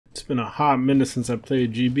been a hot minute since I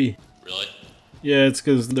played GB. Really? Yeah, it's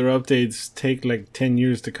because their updates take like 10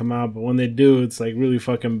 years to come out, but when they do, it's like really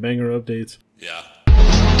fucking banger updates. Yeah.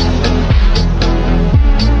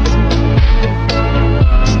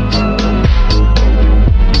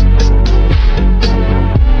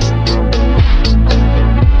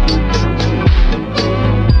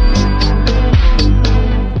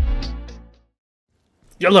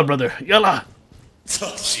 Yalla, brother, yalla!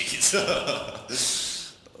 Oh, jeez. Oh,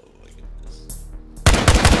 my goodness.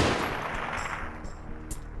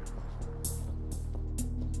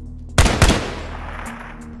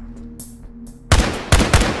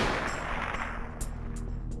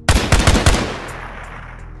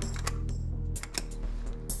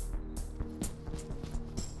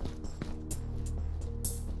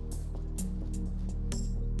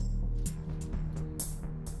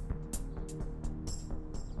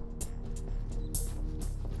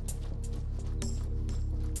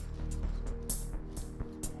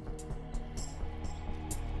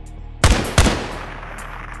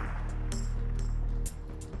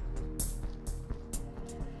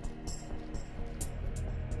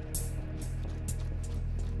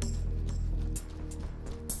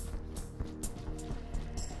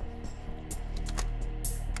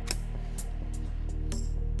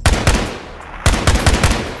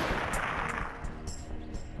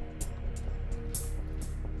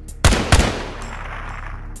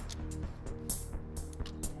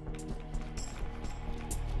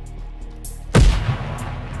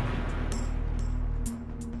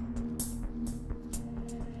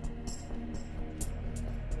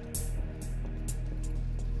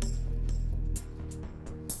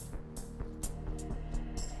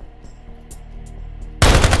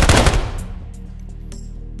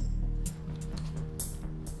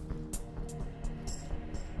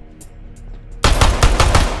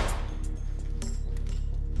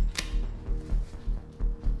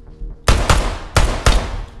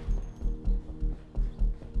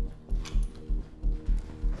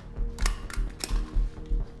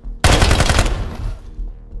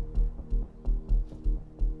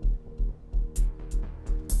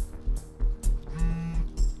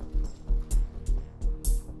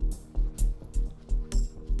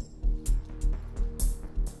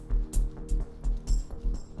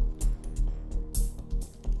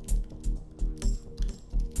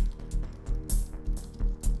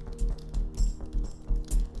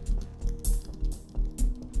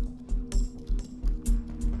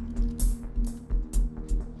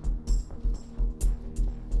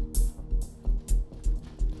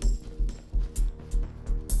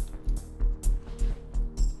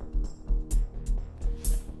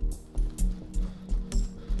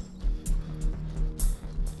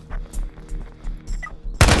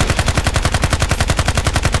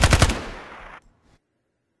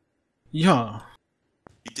 Yeah.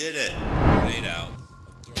 You did it. Grenade out.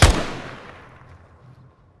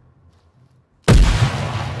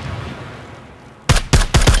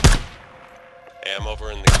 Hey, I'm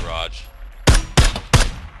over in the garage.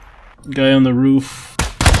 Guy on the roof.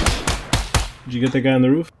 Did you get that guy on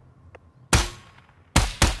the roof?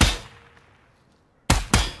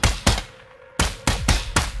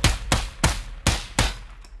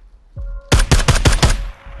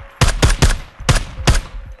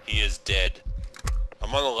 He is dead.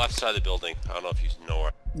 I'm on the left side of the building. I don't know if you know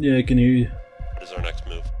where. Yeah, I can hear you. What is our next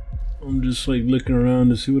move? I'm just like looking around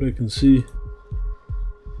to see what I can see.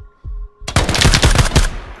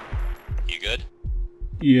 You good?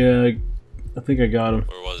 Yeah, I think I got him.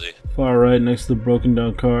 Where was he? Far right next to the broken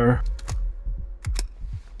down car.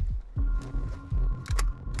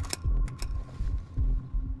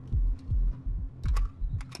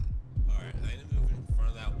 Alright, I need to move in front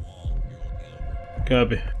of that wall you're looking over.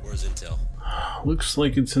 Copy. Where's intel? Looks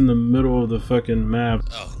like it's in the middle of the fucking map.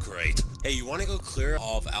 Oh, great. Hey, you want to go clear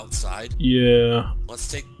all of outside? Yeah. Let's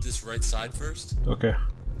take this right side first. Okay.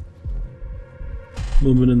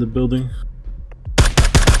 Movement in the building.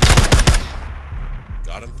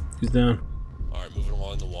 Got him? He's down. Alright, moving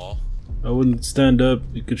along the wall. I wouldn't stand up.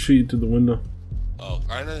 You could shoot you through the window. Oh,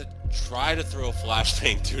 I'm gonna try to throw a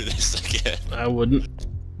flashbang through this again. I wouldn't.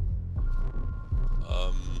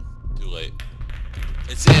 Too late.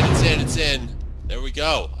 It's in, it's in, it's in. There we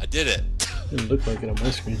go. I did it. Didn't look like it on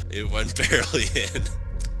my screen. It went barely in.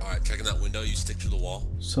 Alright, checking that window. You stick to the wall.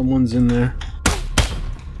 Someone's in there.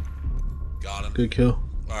 Got him. Good kill.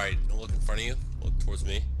 Alright, don't look in front of you. Look towards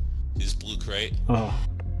me. See this blue crate? Oh.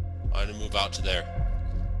 I'm gonna move out to there.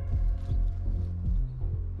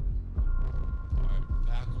 Alright,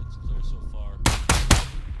 back looks clear so far.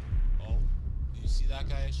 Oh, do you see that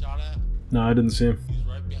guy I shot at? No, I didn't see him. He's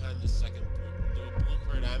right behind this second blue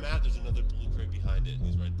crate crate I'm at, there's another blue crate behind it.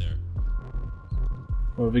 He's right there.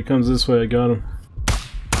 Well, if he comes this way, I got him.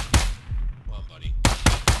 Come on, buddy.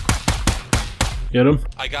 Get him?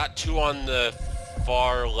 I got 2 on the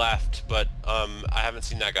far left, but I haven't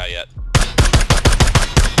seen that guy yet.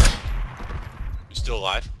 You still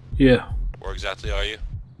alive? Yeah. Where exactly are you?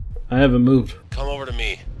 I haven't moved. Come over to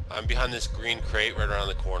me. I'm behind this green crate right around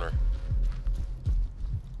the corner.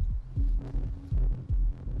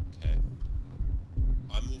 Okay.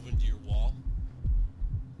 I'm moving to your wall.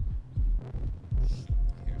 Shoot,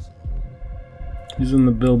 I hear someone. He's in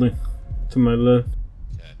the building. To my left.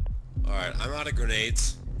 Okay. Alright, I'm out of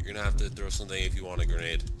grenades. You're gonna have to throw something if you want a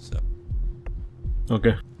grenade. So.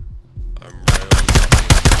 Okay. I'm right over top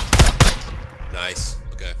of you. Nice.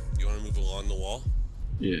 Okay. You wanna move along the wall?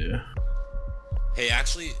 Yeah. Hey,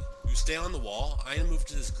 actually, you stay on the wall. I'm gonna move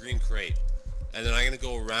to this green crate. And then I'm gonna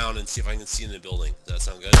go around and see if I can see in the building. Does that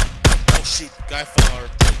sound good? Oh shoot, guy far.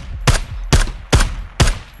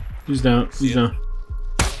 He's down. He's down.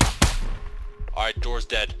 Alright, door's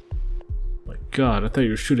dead. My god, I thought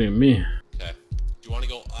you were shooting at me. Okay. Do you want to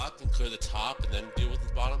go up and clear the top and then deal with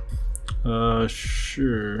the bottom?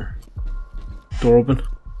 Sure. Door open.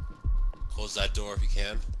 Close that door if you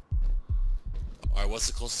can. Alright, what's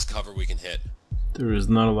the closest cover we can hit? There is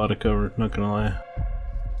not a lot of cover, not gonna lie.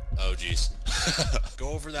 Oh jeez. Go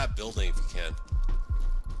over that building if you can.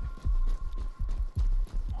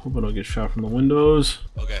 Hope I don't get shot from the windows.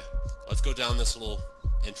 Okay, let's go down this little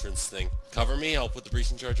entrance thing. Cover me, I'll put the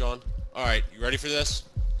breaching charge on. Alright, you ready for this?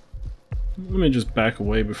 Let me just back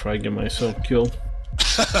away before I get myself killed.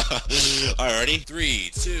 Alright, ready?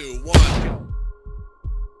 3, 2, 1, go!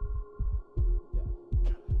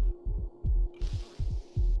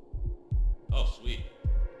 Oh, sweet.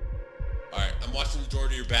 Alright, I'm watching the door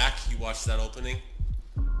to your back. You watch that opening.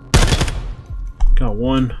 Got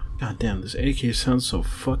one. God damn, this AK sounds so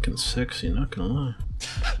fucking sexy, not gonna lie.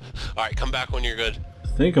 Alright, come back when you're good. I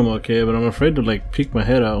think I'm okay, but I'm afraid to like peek my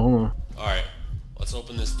head out. Hold on. Alright, let's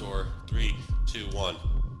open this door. 3, 2, 1.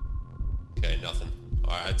 Okay, nothing.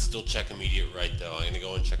 Alright, I'd still check immediate right though. I'm gonna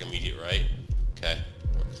go and check immediate right. Okay,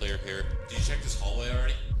 we're clear here. Did you check this hallway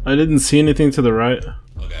already? I didn't see anything to the right.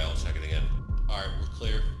 Okay, I'll check it again. Alright, we're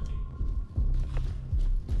clear.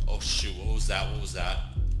 Oh shoot, what was that? What was that?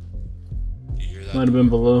 Did you hear that? Might have been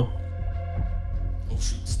below. Oh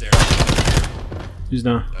shoot, stairs. He's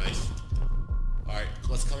down. Nice. Alright,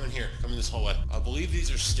 let's come in here. Come in this hallway. I believe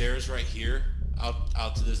these are stairs right here,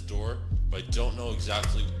 out to this door, but I don't know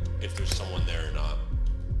exactly if there's someone there or not.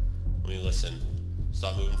 Let me listen.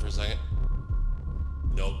 Stop moving for a second.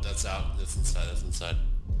 Nope, that's out. That's inside. That's inside.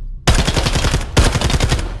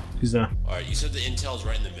 He's down. Alright, you said the intel's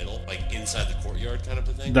right in the middle, like inside the courtyard kind of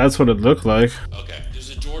a thing? That's what it looked like. Okay. There's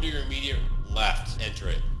a door to your immediate left. Enter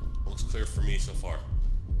it. Looks clear for me so far.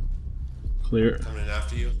 Clear. Coming in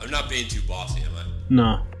after you? I'm not being too bossy, am I?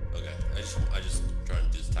 No. Okay. I just trying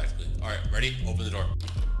to do this tactically. Alright, ready? Open the door.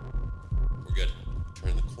 We're good.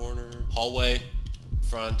 Turn the corner. Hallway.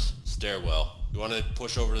 Front. Stairwell. You want to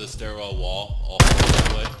push over to the stairwell wall all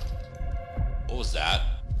the way? What was that?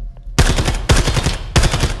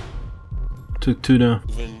 Took two down.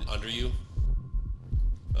 Moving under you?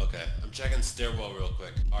 Okay. I'm checking stairwell real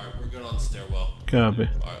quick. Alright, we're good on the stairwell. Copy.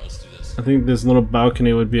 Alright, let's do this. I think this little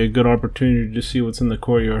balcony would be a good opportunity to see what's in the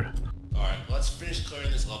courtyard. Alright, let's finish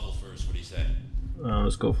clearing this level first. What do you say?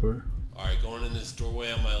 Let's go for it. Alright, going in this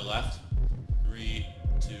doorway on my left. 3,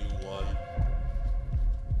 2, 1.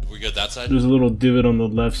 We good that side? There's a little divot on the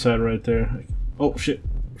left side right there. Oh shit.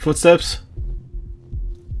 Footsteps.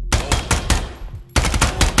 Oh.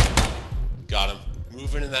 Got him.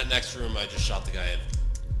 Moving in that next room, I just shot the guy in.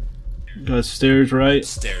 Got stairs right.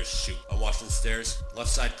 Stairs, shoot. I'm watching the stairs. Left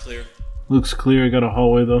side clear. Looks clear. I got a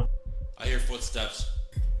hallway though. I hear footsteps.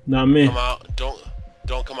 Not me. Come out. Don't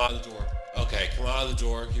come out of the door. Okay, come out of the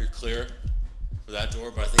door. You're clear for that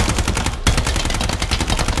door, but I think...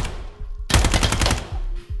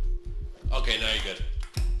 Okay, now you're good.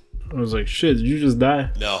 I was like, shit, did you just die?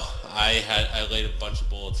 No, I laid a bunch of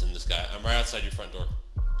bullets in this guy. I'm right outside your front door.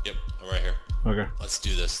 Yep, I'm right here. Okay. Let's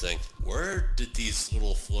do this thing. Where did these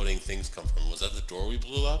little floating things come from? Was that the door we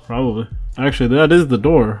blew up? Probably. Actually, that is the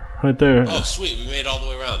door right there. Oh, sweet. We made it all the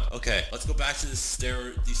way around. Okay, let's go back to these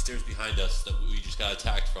stairs behind us that we just got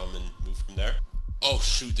attacked from and move from there. Oh,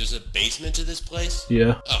 shoot. There's a basement to this place?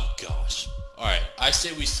 Yeah. Oh, gosh. All right. I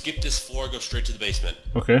say we skip this floor, go straight to the basement.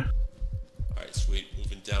 Okay. All right, sweet.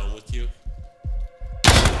 Moving down with you.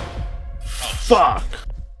 Oh, fuck!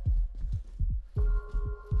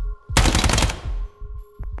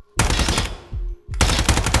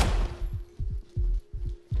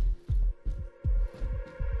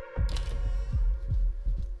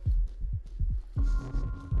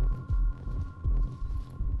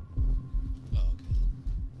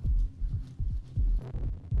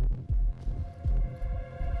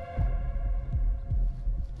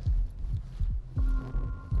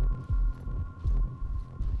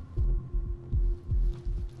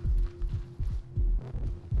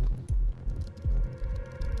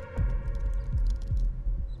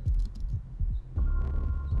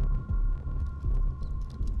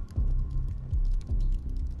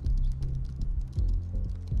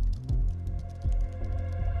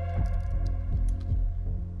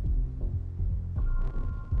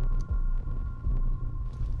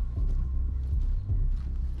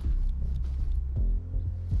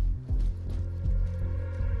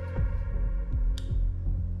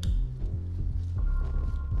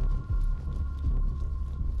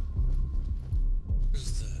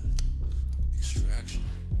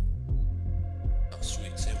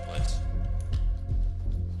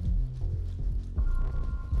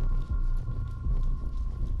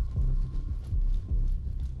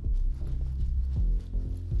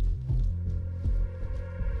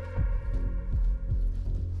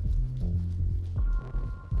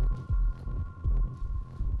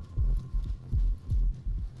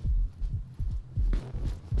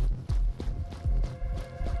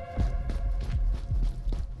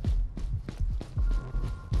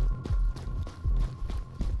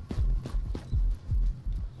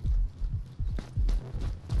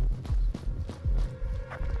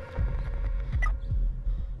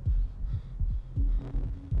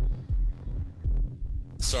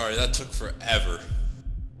 sorry, that took forever.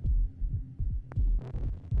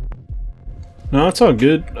 No, it's all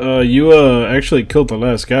good. You actually killed the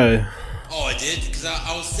last guy. Oh, I did? Because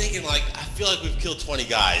I was thinking, like, I feel like we've killed 20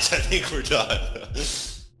 guys. I think we're done.